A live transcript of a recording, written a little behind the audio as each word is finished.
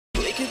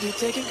could be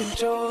taking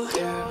control,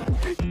 yeah.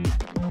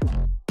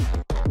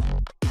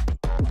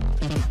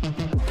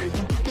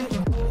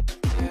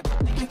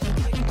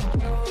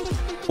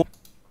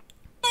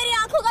 मेरी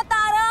आंखों का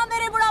तारा,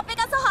 मेरे बुढ़ापे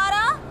का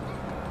सहारा.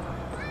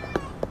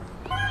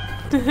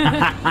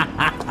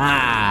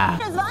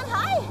 Rizwan,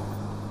 hi.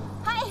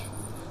 Hi.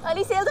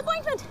 Early sales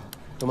appointment.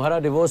 तुम्हारा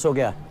डिवोर्स हो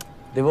गया.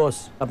 डिवोर्स.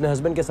 अपने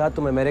हस्बैंड के साथ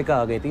तुम अमेरिका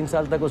आ गई. 3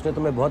 साल तक उसने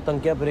तुम्हें बहुत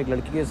तंग किया, फिर एक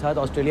लड़की के साथ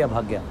ऑस्ट्रेलिया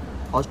भाग गया.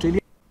 Australia.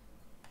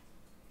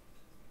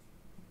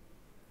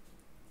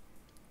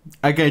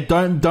 Okay,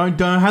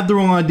 don't have the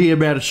wrong idea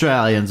about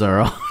Australians,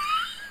 alright?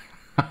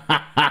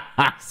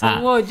 So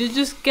what? You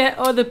just get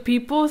other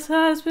people's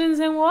husbands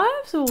and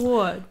wives, or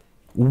what?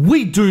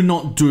 We do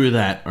not do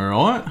that,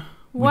 alright?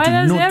 Why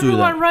does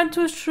everyone run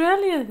to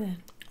Australia then?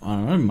 I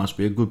don't know, it must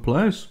be a good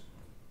place.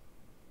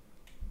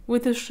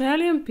 With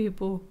Australian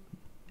people.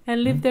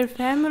 And leave their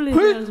families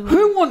as well.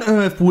 Who on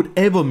earth would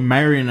ever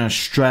marry an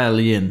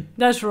Australian?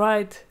 That's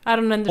right. I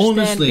don't understand.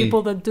 Honestly,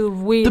 people that do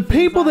weird. The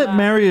people that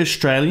marry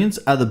Australians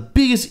are the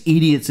biggest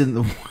idiots in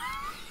the world.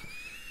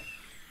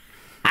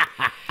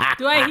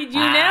 Do I hit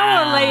you now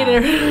or later?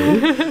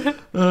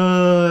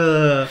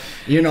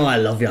 You know I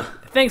love you.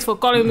 Thanks for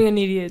calling me an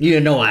idiot. You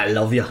know I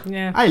love you.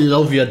 Yeah. I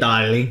love you,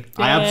 darling.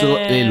 I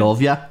absolutely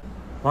love you.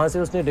 वहाँ से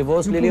उसने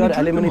divorce ले लिया और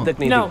alimony तक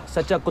नहीं दी.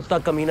 सच्चा कुत्ता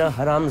कमीना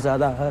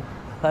हरामजादा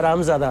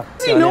हरामजादा.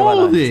 You know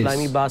all this.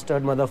 Slimy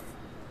bastard mother.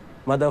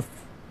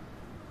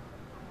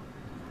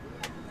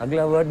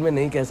 अगला वर्ड मैं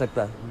नहीं कह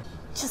सकता.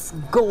 Just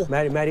go.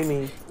 Marry me.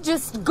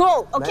 Just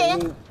go, okay?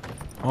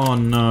 Oh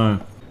no.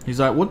 He's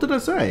like, what did I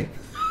say?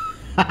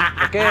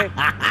 Okay.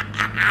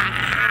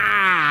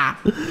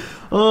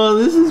 Oh,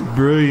 this is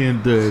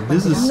brilliant, dude.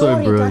 This is so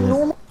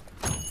brilliant.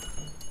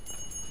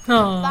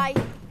 Bye.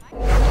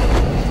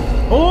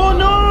 Oh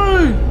no!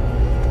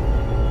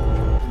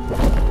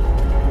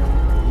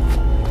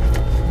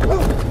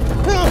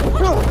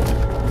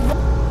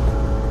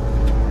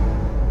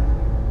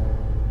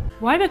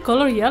 Why the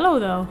color yellow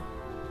though?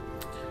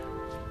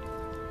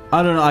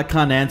 I don't know. I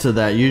can't answer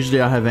that. Usually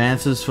I have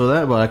answers for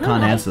that, but I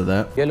can't answer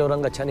that. Yellow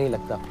रंग अच्छा नहीं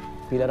लगता.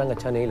 पीला रंग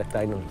अच्छा नहीं लगता.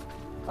 I know.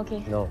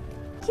 Okay. No.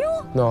 क्यों?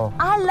 No.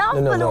 I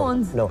love No.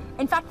 balloons. No.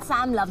 In fact,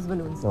 Sam loves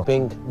balloons. No.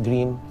 Pink,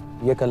 green,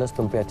 ये colors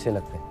तुम पे अच्छे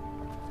लगते हैं.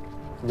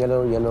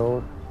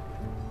 Yellow,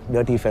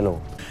 dirty fellow.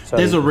 Sorry.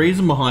 There's a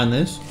reason behind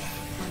this.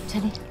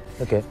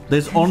 Okay.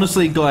 There's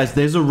honestly, guys,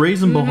 there's a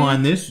reason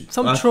behind this.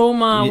 Some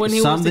trauma when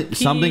he was a kid.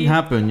 Something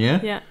happened, yeah?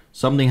 Yeah.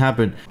 Something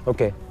happened.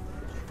 Okay.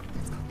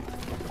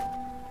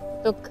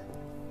 Look,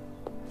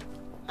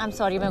 I'm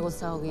sorry मैं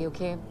गुस्सा हो गई,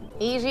 okay?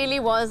 He really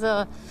was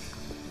a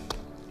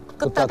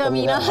कुत्ता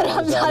कमीना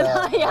हरामजादा,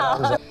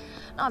 yeah.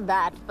 Not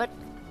that, but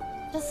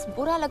just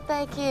बुरा लगता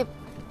है कि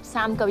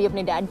सैम कभी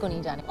अपने डैड को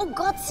नहीं जाने. Oh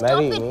God, stop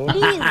it,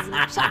 please.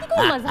 शादी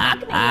कोई मजाक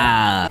नहीं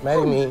है.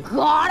 Marry me. Oh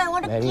God, I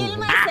want to kill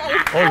myself.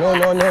 Oh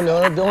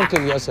no! Don't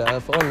kill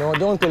yourself. Oh no!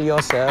 Don't kill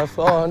yourself.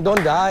 Oh,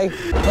 don't die.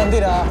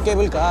 Mandira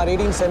cable car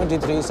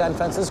 1873 San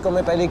Francisco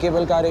में पहली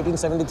cable car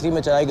 1873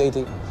 में चलाई गई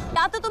थी.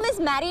 या तो तुम इस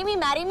मैरी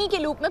मी के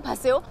लूप में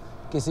फंसे हो.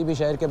 किसी भी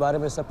शहर के बारे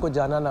में सब कुछ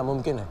जानना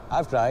नामुमकिन है.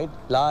 I've tried.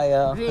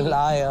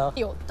 Liar.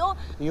 तो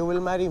You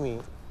will marry me.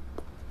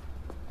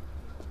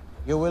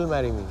 You will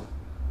marry me.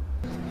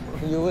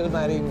 You will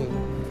marry me.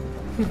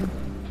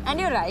 And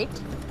you're right.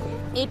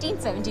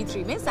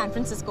 1873 में सैन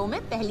फ्रांसिस्को में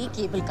पहली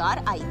केबल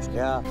कार आई थी.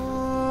 Yeah.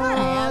 There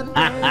I am.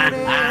 Let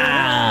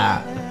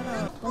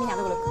me have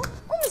a look.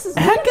 Oh, this is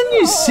How can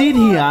you sit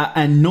here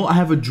and not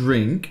have a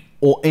drink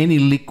or any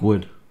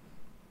liquid?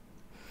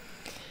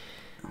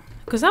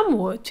 Because I'm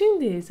watching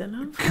this and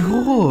I'm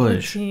Gosh.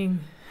 watching.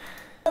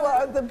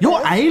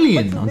 You're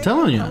alien, I'm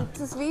telling you.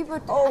 to sleep,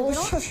 but Oh,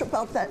 shush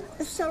about that.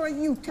 Sarah,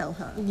 you tell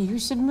her. You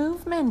should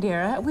move,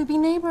 Mandira. We be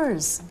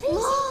neighbors.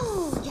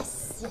 yes.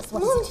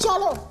 What is it?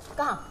 चलो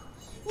कहाँ?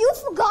 You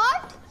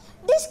forgot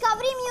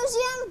Discovery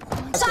Museum.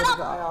 Shut up.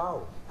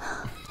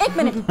 एक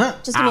minute.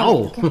 Just a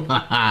minute.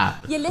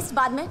 Okay. ये list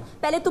बाद में.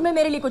 पहले तुम्हें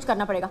मेरे लिए कुछ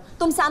करना पड़ेगा.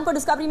 तुम सैम को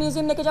डिस्कवरी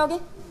म्यूजियम लेके जाओगे?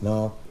 No.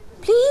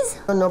 Please.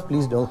 No,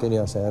 please don't kill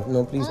yourself. No,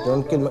 please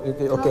don't kill.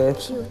 Okay.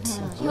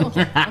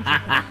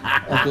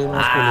 Okay.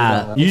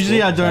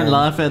 Usually I don't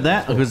laugh at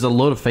that because a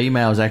lot of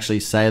females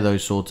actually say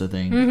those sorts of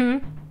things.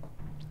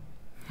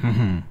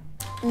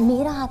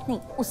 मेरा हाथ नहीं,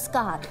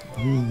 उसका हाथ.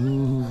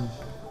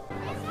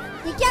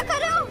 ये क्या कर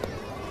रहे हो?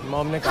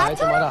 मॉम ने कहा है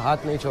तुम्हारा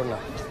हाथ नहीं छोड़ना.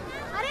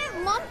 अरे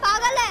मॉम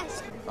पागल है.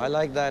 I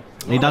like that.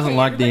 He doesn't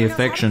like the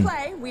affection.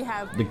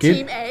 The kid,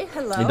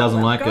 he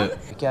doesn't like it.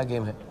 क्या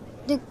गेम है?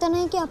 दिखता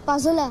नहीं क्या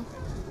पजल है.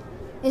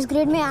 इस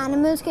ग्रिड में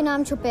एनिमल्स के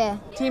नाम छुपे हैं.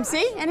 Team C,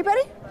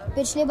 anybody?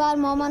 पिछली बार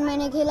मॉम और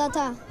मैंने खेला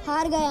था,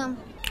 हार गए हम.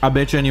 I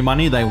bet you any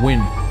money they win.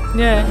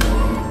 Yeah.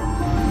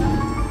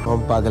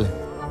 Mom पागल है.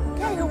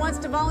 Okay, who wants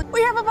to volunteer?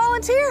 We have a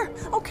volunteer.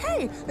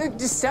 Okay,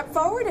 just step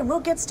forward and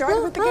we'll get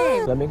started with the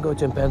game. Flamingo,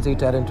 chimpanzee,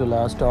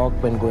 tarantula, stork,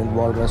 penguin,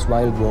 walrus,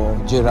 wild boar,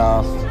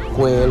 giraffe,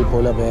 quail,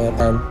 polar bear,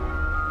 and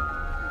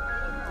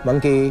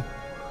monkey.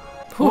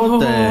 What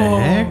the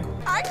heck?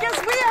 I guess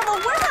we have a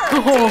winner.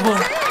 Team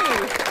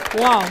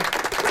C. Wow.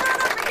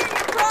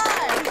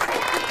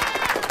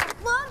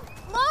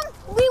 Mom,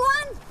 we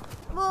won.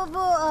 वो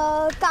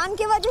कान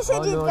की वजह से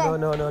जीत गए।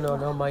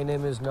 No. My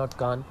name is not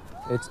Khan.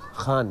 It's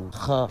Khan.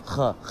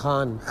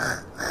 Khan.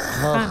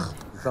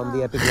 From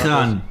the epiglottis.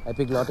 Khan.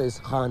 Epiglottis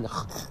Khan.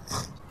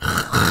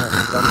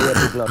 From the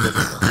epiglottis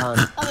Khan.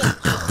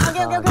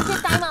 Okay.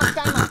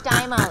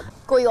 Time out.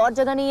 कोई और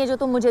जगह नहीं है जो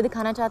तुम मुझे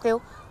दिखाना चाहते हो?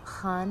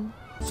 खान.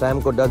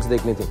 Sam को ducks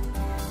देखनी थी.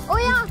 Oh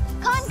yeah,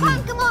 Khan,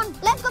 come on,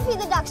 let's go feed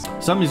the ducks.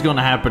 Something's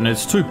gonna happen.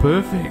 It's too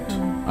perfect.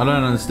 I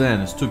don't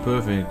understand. It's too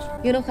perfect.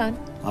 You know Khan?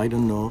 I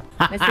don't know.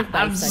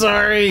 I'm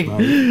sorry.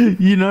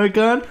 You know,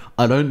 Khan?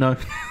 I don't know.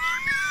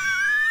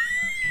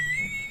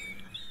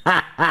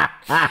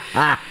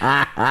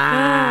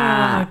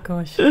 Oh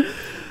gosh.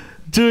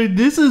 Dude,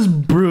 this is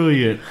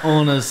brilliant,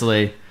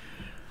 honestly.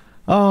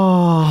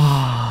 Oh.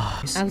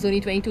 I was only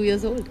 22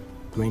 years old.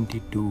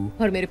 22.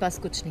 और मेरे पास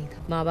कुछ नहीं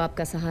था. माँ बाप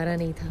का सहारा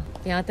नहीं था.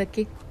 यहाँ तक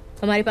कि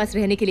हमारे पास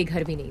रहने के लिए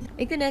घर भी नहीं था.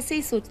 एक दिन ऐसे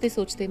ही सोचते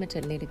सोचते मैं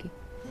चलने लगी.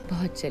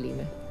 बहुत चली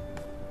मैं.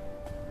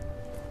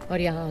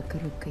 और यहाँ आकर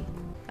रुक गई.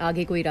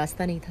 आगे कोई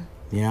रास्ता नहीं था.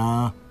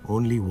 Yeah,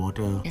 only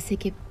water. जैसे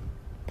कि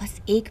बस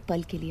एक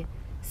पल के लिए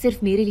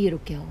सिर्फ मेरे लिए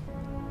रुक गया हो.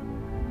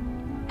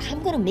 I'm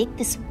gonna make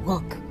this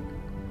work.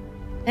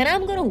 And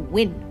I'm gonna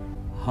win.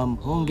 हम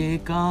होंगे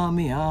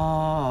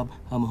कामयाब,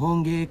 हम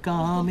होंगे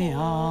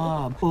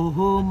कामयाब.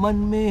 ओहो मन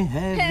में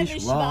है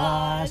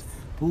विश्वास,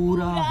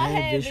 पूरा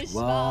है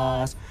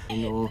विश्वास.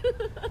 नो,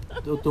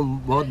 तो तुम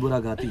बहुत बुरा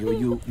गाती हो.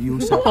 You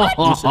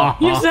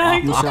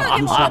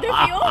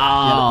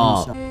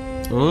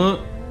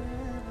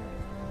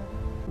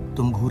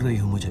तुम घूर रही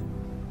हो मुझे.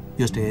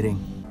 You're staring.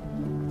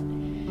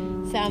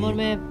 सैम और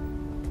मैं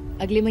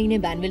अगले महीने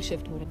बैनविल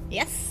शिफ्ट हो रहे हैं.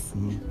 Yes.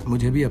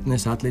 मुझे भी अपने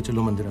साथ ले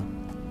चलो मंदिरा.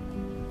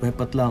 मैं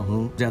पतला हूँ,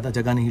 ज्यादा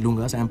जगह नहीं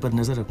लूंगा. सैम पर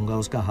नजर रखूंगा,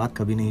 उसका हाथ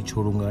कभी नहीं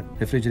छोड़ूंगा.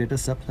 रेफ्रिजरेटर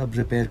सब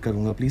रिपेयर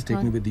करूंगा. Please take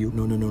me with you.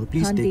 No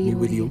please take me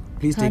with you.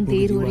 Please take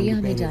me with you.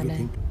 हमें जाना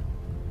है.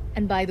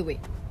 एंड बाय द वे,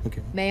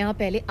 मैं यहाँ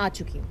पहले आ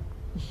चुकी हूँ.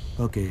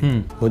 ओके.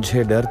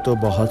 मुझे डर तो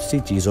बहुत सी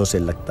चीजों से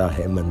लगता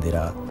है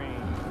मंदिरा.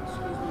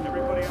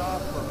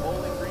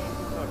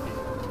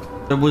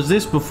 So was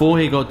this before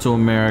he got to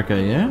America,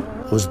 yeah?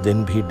 उस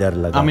दिन भी डर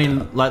लगा. I mean,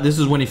 like this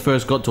is when he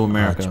first got to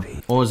America,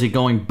 or is he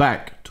going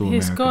back to America?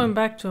 He's going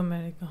back to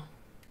America.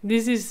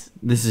 This is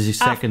his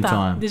second after.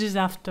 time. This is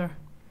after.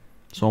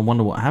 So I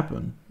wonder what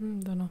happened.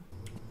 Don't know.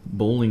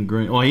 Bowling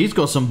green. Oh, he's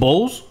got some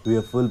balls. We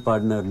are full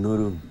partner, no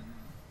room.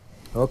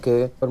 Okay.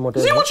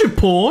 Is he watching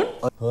porn?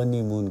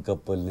 Honeymoon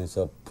couple ने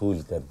सब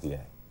फूल कर दिया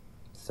है.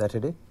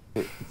 Saturday.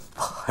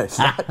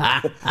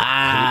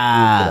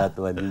 रात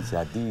वाली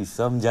शादी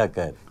समझा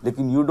कर.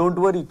 लेकिन you don't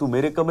worry, तू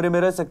मेरे कमरे में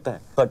रह सकता है.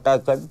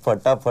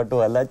 फटाफट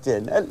वाला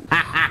चैनल.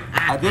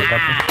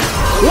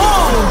 Whoa!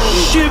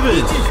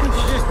 Shivers.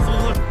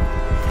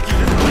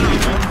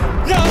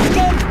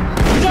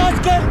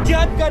 राजकर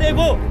याद करे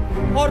वो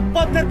और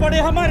पत्थर पड़े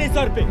हमारे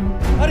सर पे.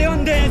 अरे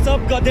अंधे हैं सब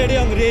गधेड़े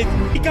अंग्रेज.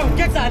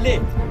 क्या साले.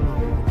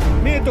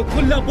 मैं तो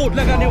खुला बोर्ड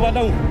लगाने वाला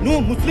हूँ. नो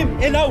मुस्लिम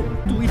अलाउड.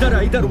 तू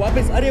इधर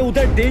वापस. अरे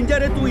उधर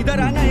डेंजर है. तू इधर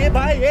आना है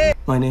भाई.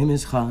 My name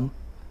is Khan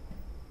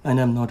and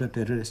I'm not a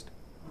terrorist.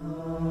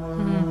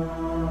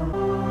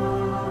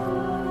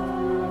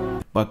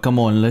 But come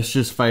on, let's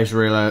just face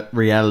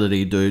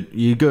reality, dude.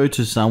 You go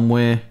to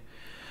somewhere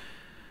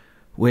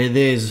where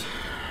there's,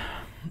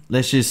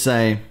 let's just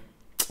say,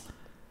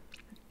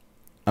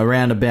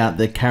 around about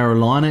the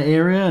Carolina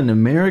area in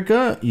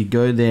America, you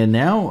go there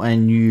now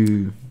and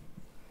you...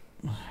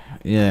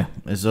 Yeah,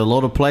 there's a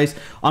lot of place.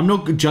 I'm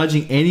not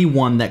judging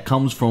anyone that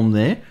comes from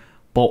there,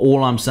 but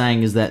all I'm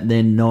saying is that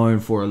they're known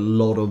for a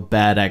lot of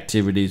bad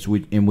activities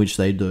in which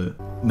they do.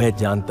 मैं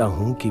जानता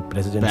हूँ कि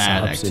president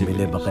साहब से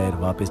मिले बगैर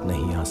वापस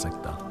नहीं आ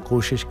सकता.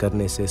 कोशिश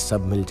करने से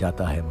सब मिल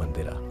जाता है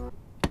मंदिरा.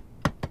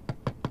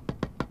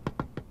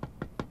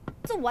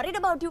 So worried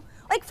about you.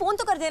 एक फोन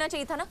तो कर देना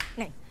चाहिए था ना.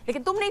 नहीं,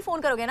 लेकिन तुम नहीं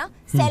फोन करोगे ना.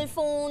 Cell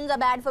phones are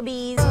bad for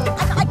bees.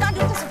 I can't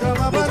do this.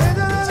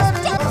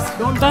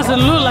 Doesn't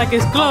look like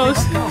it's close.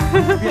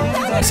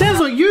 Sounds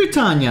like you,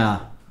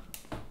 Tanya.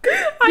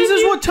 This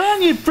is what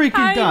Tanya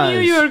freaking does. I knew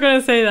you were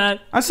gonna say that.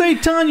 I say,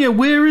 Tanya,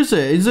 where is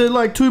it? Is it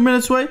like 2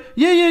 minutes away?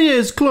 Yeah,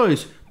 it's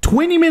close.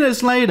 20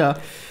 minutes later,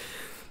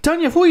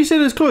 Tanya, I thought you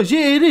said it's close.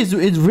 Yeah, it is.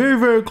 It's very,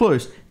 very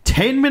close.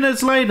 10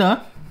 minutes later,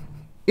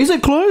 is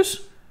it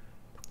close?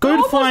 Go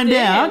to find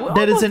out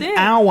that it's an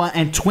hour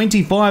and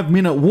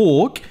 25-minute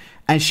walk,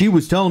 and she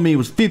was telling me it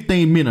was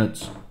 15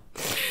 minutes.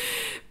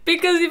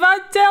 Because if I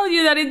tell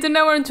you that it's an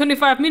hour and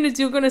 25 minutes,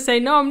 you're gonna say,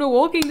 no, I'm not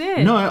walking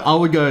there. No, I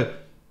would go,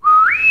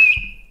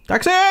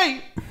 taxi!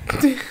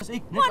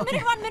 1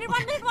 minute.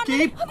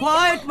 Keep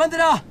quiet,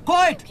 Mandira.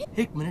 Quiet.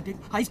 एक minute.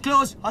 Eyes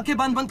closed. आंखें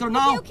बंद करो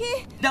now.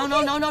 Okay.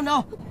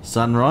 No.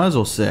 Sunrise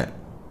or set?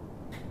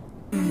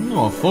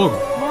 Oh, fuck.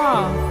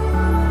 Wow.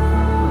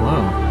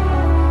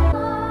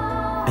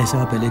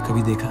 ऐसा पहले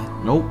कभी देखा?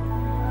 Nope.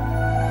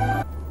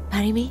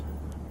 Marry me?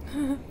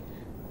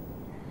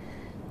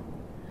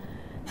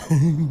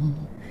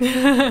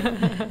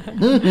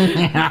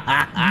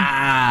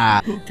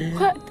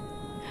 What?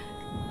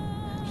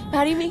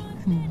 Marry me?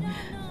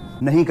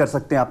 नहीं कर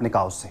सकते आपने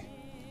कहा उससे.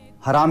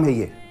 हराम है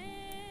ये.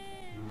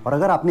 और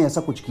अगर आपने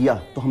ऐसा कुछ किया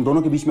तो हम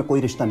दोनों के बीच में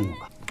कोई रिश्ता नहीं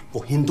होगा।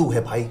 वो हिंदू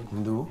है भाई,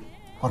 हिंदू,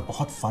 और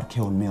बहुत फर्क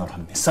है उनमें और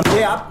हमें,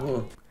 समझे आप?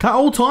 Cut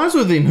all ties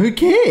with him. Who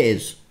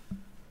cares?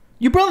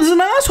 Your brother's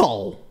an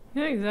asshole.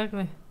 Yeah,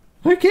 exactly.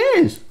 Who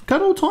cares?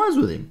 Cut all ties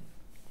with him.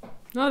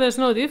 No, there's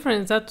no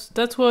difference.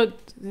 That's what.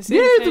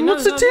 Yeah,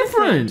 what's the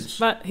difference?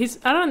 But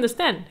I don't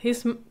understand.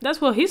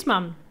 That's what his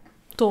mom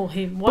told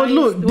him. Why? But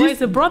look, why is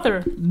the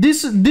brother?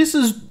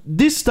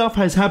 This stuff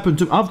has happened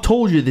to. I've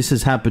told you this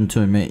has happened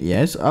to me.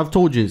 Yes, I've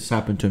told you this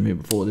happened to me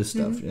before. This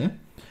stuff, yeah,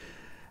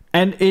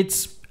 and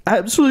it's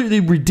absolutely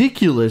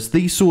ridiculous.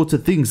 These sorts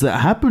of things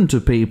that happen to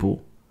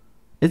people.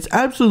 It's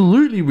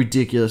absolutely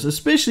ridiculous,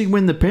 especially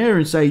when the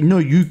parents say, "No,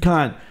 you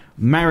can't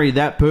marry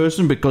that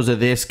person because of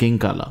their skin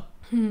color."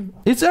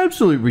 It's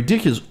absolutely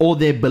ridiculous, or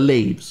their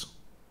beliefs.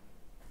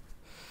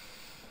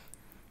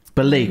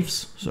 Beliefs,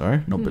 sorry,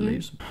 not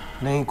beliefs.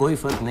 नहीं, कोई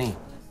फर्क नहीं.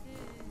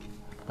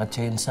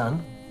 अच्छे इंसान,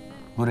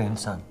 बुरे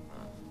इंसान,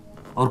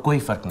 और कोई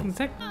फर्क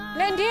नहीं.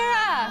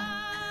 Mandira!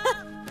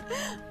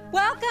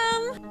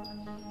 Welcome!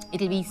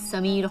 It'll be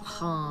Samir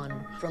Khan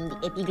from the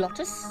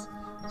epiglottis.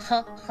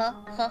 Ha ha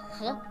ha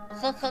ha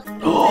ha ha.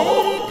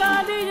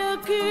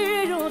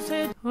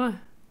 What?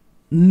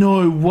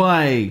 No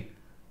way.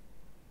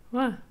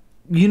 What?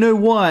 You know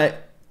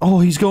what? Oh,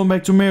 he's going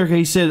back to America.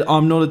 He said,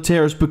 "I'm not a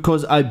terrorist,"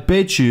 because I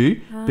bet you,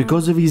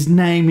 because of his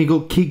name, he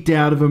got kicked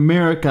out of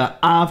America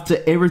after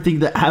everything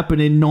that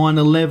happened in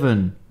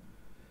 9/11.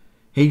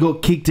 He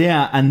got kicked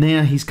out and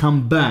now he's come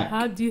back.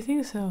 How do you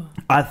think so?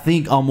 I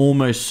think I'm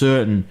almost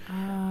certain.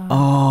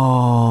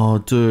 Oh,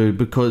 dude,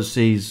 because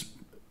he's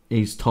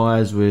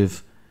ties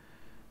with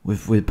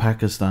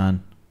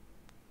Pakistan.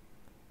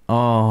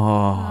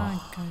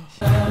 Oh gosh.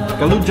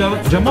 Kalu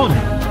Jamon.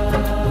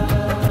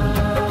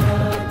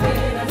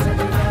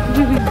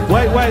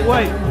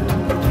 Wait.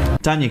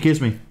 Tanya, kiss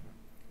me.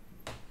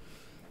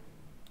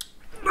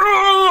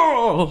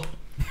 Oh!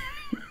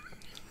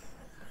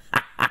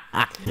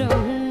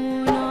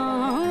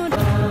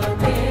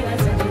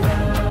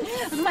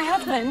 My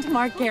husband,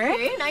 Mark Garrett.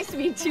 Hey, nice to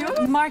meet you.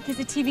 Mark is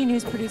a TV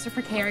news producer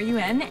for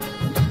KRUN.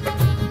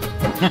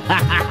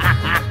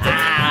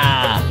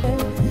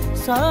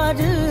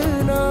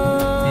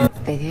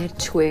 बगैर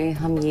छुए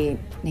हम ये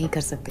नहीं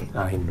कर सकते.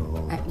 I know.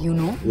 You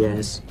know?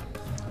 Yes.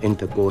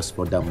 Intercourse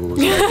for dummies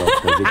like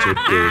Dr. Richard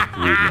K.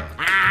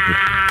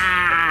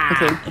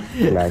 Okay.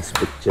 Nice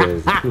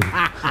pictures.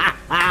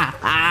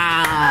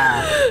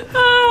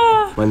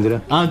 Mandira.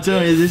 I'm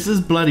telling you, this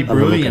is bloody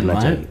brilliant,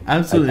 mate.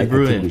 Absolutely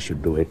brilliant. I think we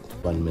should do it.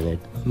 1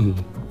 minute.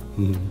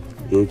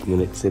 1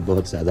 minute से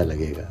बहुत ज़्यादा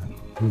लगेगा.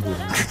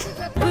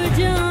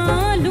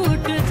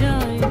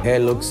 Hair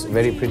looks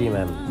very pretty,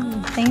 ma'am.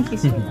 Thank you,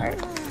 sweetheart.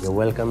 You're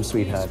welcome,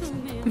 sweetheart.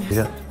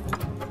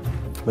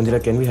 Mandira,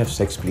 can we have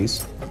sex,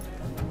 please?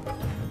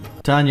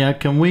 Tanya,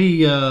 can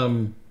we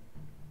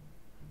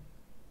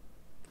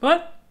What?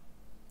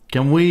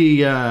 Can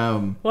we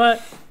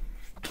What?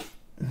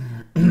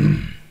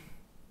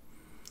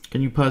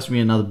 Can you pass me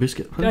another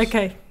biscuit, please?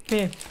 Okay,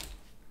 here.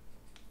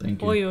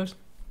 Thank you. All yours.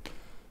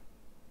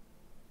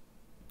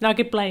 Now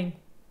keep playing.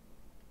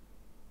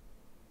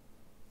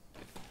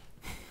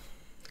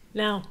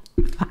 Now.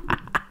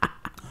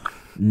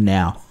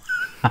 Now.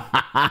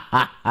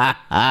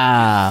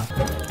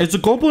 It's a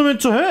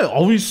compliment to her.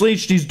 Obviously,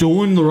 she's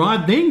doing the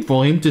right thing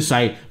for him to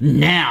say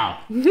now.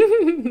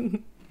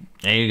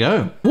 There you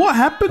go. What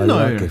happened though?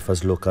 अल्लाह के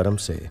फजलो करम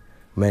से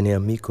मैंने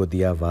अम्मी को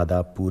दिया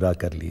वादा पूरा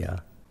कर लिया.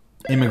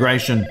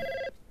 Immigration.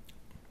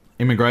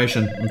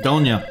 I'm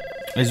telling you,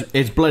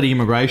 it's bloody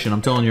immigration.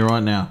 I'm telling you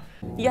right now.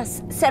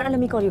 Yes, Sarah, let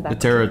me call you back. The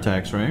terror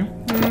attacks, right?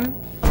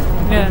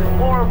 Yeah.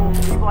 Horrible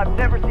people. I've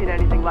never seen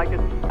anything like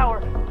this.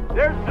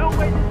 There's no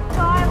way this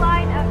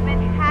skyline of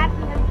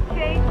Manhattan has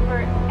changed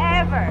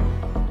forever.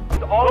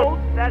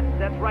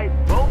 That's right.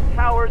 Both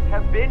towers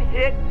have been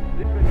hit.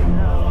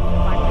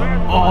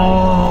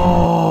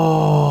 Oh,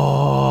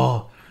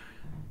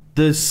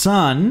 the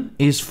son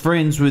is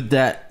friends with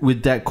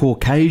that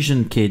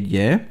Caucasian kid,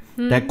 yeah?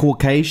 That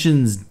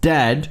Caucasian's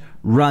dad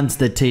runs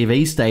the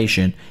TV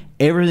station.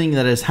 Everything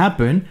that has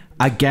happened,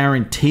 I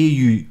guarantee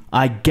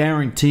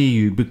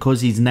you,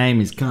 because his name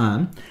is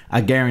Khan,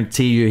 I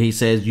guarantee you, he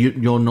says,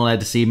 you're not allowed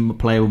to see him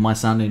play with my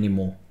son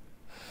anymore.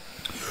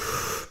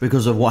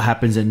 Because of what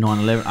happens at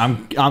 9/11.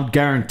 I'm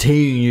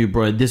guaranteeing you,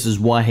 bro, this is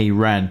why he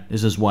ran.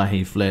 This is why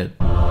he fled.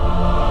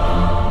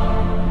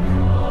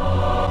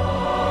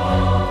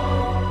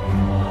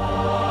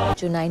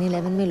 जो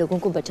 9/11 में लोगों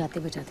को बचाते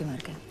बचाते मर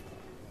गए.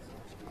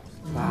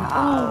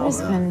 Wow.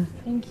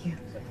 Thank you.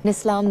 In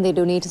Islam, they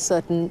donate a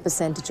certain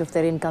percentage of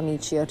their income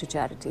each year to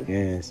charity.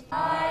 Yes.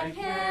 I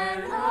can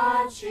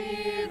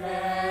achieve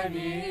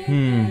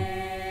anything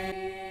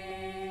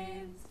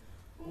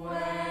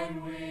when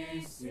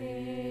we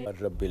sing.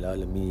 Rabbil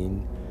Alameen,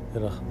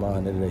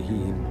 Rahman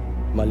Ar-Rahim,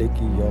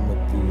 Maliki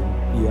Yawmuddin,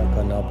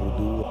 Iyyaka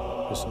na'budu wa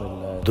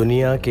Bismillah.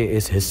 दुनिया के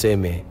इस हिस्से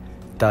में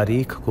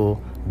तारीख को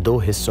 2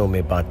 हिस्सों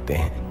में बांटते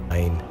हैं.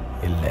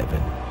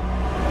 9/11.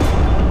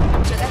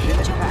 जगह है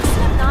जो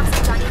मुस्लिम नाम से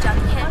जानी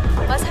जाती है,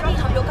 मजहबी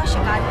हमलों का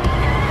शिकार हुई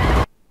है.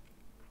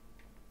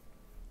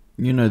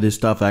 You know, this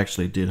stuff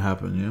actually did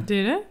happen, yeah?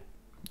 Did it?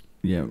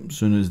 Yeah, as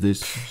soon as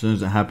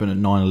it happened at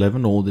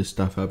 9/11, all this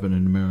stuff happened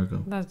in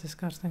America. That's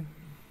disgusting.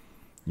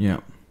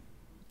 Yeah.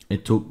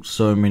 It took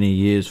so many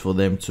years for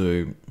them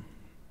to...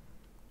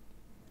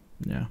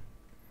 Yeah.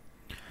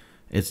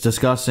 It's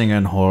disgusting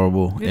and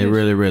horrible. It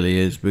really, really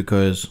is,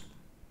 because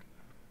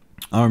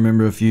I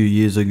remember a few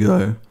years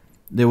ago,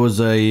 there was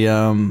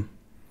an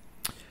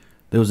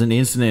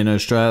incident in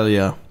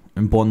Australia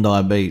in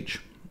Bondi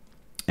Beach,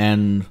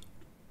 and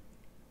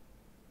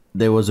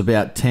there was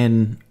about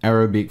 10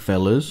 Arabic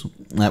fellas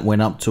that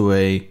went up to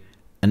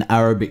an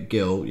Arabic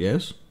girl,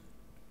 yes,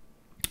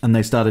 and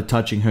they started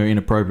touching her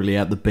inappropriately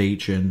at the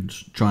beach and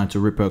trying to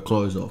rip her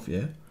clothes off,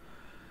 yeah.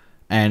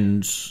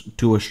 And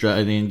 2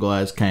 Australian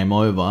guys came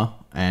over,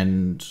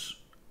 and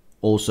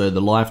also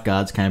the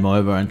lifeguards came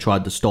over and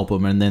tried to stop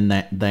them, and then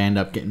they end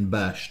up getting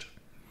bashed.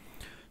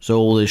 So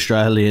all the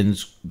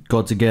Australians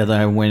got together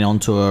and went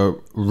onto a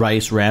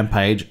race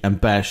rampage and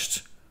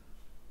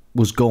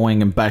was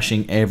going and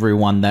bashing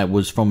everyone that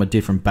was from a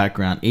different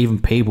background, even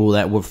people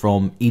that were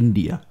from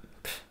India.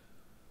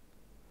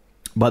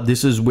 But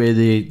this is where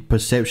the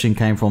perception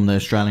came from, the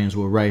Australians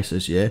were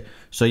racist, yeah?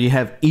 So you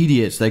have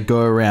idiots that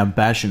go around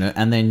bashing it,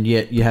 and then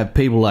yet you have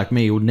people like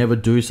me who would never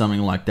do something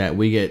like that.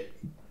 We get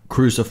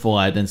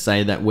crucified and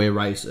say that we're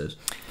racist.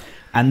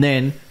 And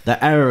then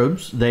the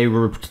Arabs, they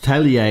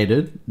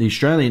retaliated, the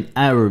Australian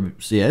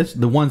Arabs, yes?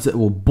 The ones that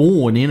were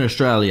born in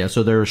Australia,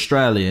 so they're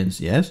Australians,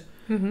 yes?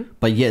 Mm-hmm.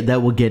 But yet they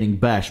were getting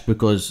bashed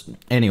because,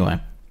 anyway,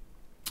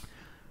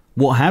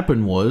 what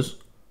happened was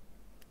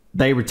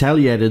they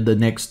retaliated the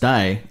next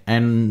day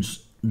and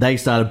they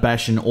started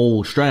bashing all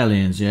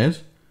Australians,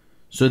 yes?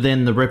 So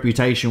then the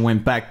reputation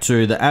went back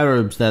to the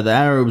Arabs that the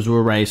Arabs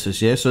were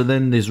racist, yes? So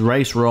then this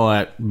race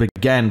riot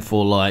began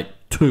for like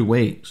 2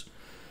 weeks.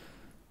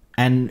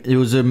 And it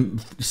was a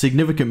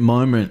significant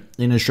moment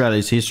in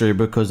Australia's history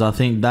because I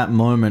think that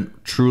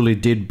moment truly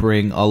did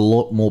bring a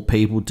lot more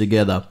people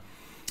together.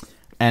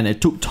 And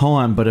it took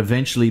time, but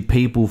eventually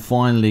people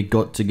finally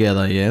got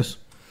together, yes?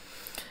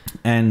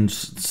 And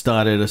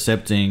started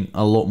accepting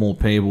a lot more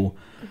people.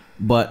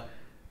 But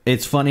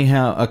it's funny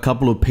how a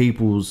couple of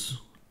people's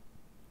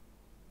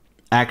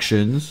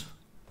actions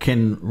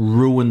can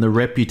ruin the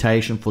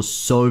reputation for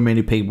so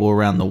many people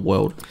around the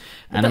world.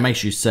 And it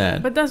makes you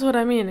sad. But that's what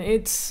I mean.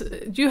 It's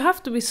you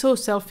have to be so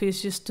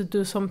selfish just to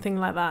do something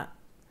like that.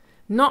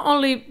 Not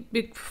only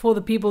for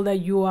the people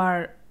that you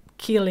are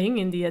killing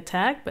in the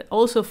attack, but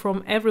also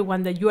from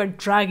everyone that you are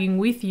dragging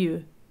with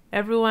you.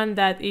 Everyone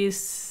that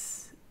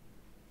is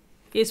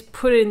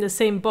put in the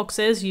same box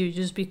as you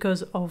just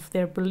because of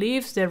their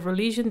beliefs, their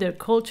religion, their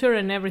culture,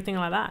 and everything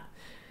like that.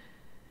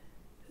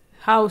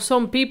 How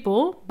some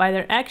people, by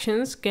their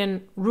actions,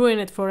 can ruin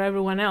it for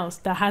everyone else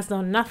that has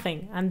done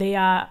nothing. And they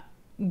are...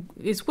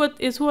 It's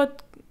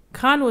what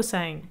Khan was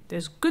saying.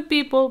 There's good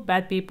people,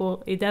 bad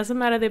people. It doesn't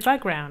matter their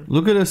background.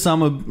 Look at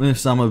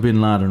Osama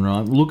bin Laden,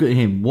 right? Look at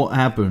him. What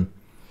happened?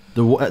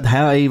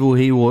 How evil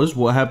he was.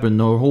 What happened?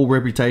 The whole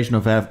reputation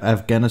of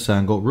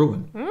Afghanistan got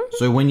ruined. Mm-hmm.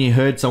 So when you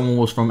heard someone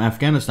was from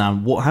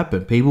Afghanistan, what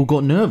happened? People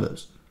got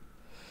nervous.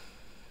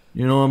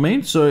 You know what I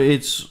mean? So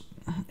it's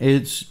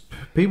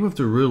people have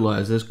to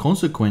realize there's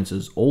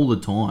consequences all the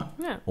time.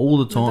 Yeah. All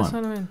the time. That's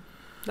what I mean.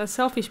 That's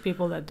selfish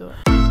people that do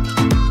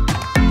it.